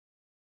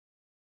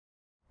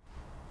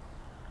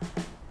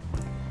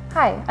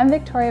Hi, I'm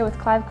Victoria with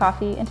Clive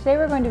Coffee, and today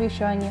we're going to be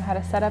showing you how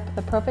to set up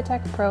the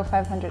Profitec Pro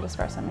 500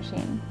 espresso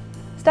machine.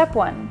 Step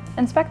 1.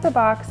 Inspect the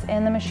box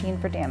and the machine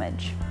for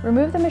damage.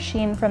 Remove the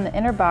machine from the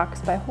inner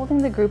box by holding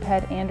the group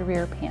head and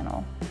rear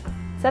panel.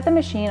 Set the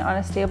machine on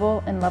a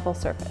stable and level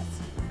surface.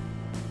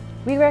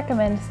 We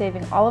recommend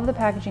saving all of the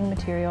packaging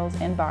materials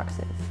and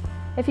boxes.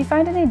 If you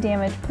find any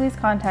damage, please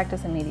contact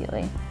us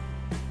immediately.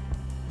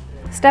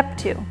 Step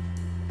 2.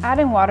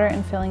 Adding water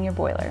and filling your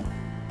boiler.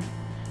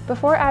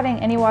 Before adding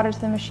any water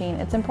to the machine,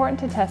 it's important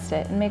to test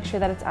it and make sure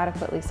that it's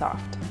adequately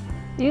soft.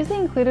 Use the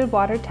included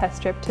water test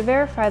strip to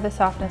verify the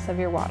softness of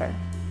your water.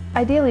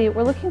 Ideally,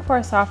 we're looking for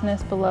a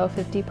softness below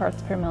 50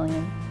 parts per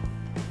million.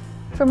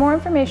 For more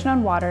information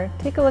on water,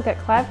 take a look at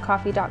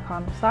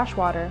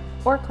clivecoffee.com/water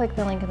or click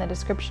the link in the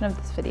description of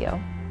this video.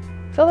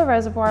 Fill the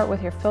reservoir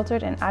with your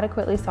filtered and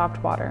adequately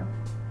soft water.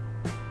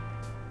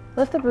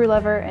 Lift the brew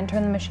lever and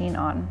turn the machine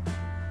on.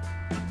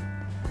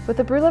 With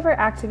the brew lever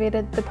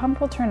activated, the pump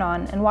will turn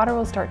on and water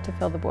will start to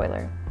fill the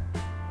boiler.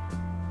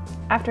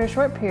 After a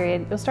short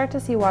period, you'll start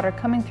to see water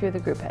coming through the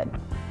group head.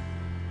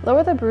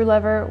 Lower the brew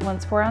lever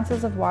once 4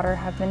 ounces of water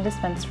have been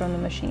dispensed from the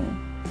machine.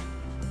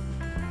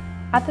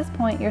 At this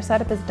point, your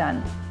setup is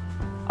done.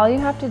 All you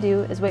have to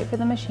do is wait for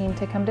the machine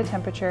to come to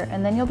temperature,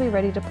 and then you'll be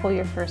ready to pull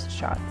your first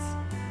shots.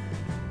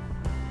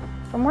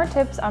 For more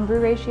tips on brew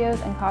ratios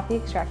and coffee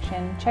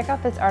extraction, check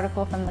out this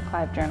article from the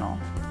Clive Journal,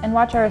 and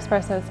watch our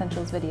Espresso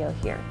Essentials video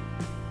here.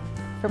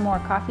 For more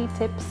coffee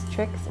tips,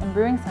 tricks, and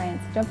brewing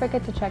science, don't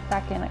forget to check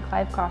back in at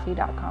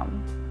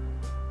clivecoffee.com.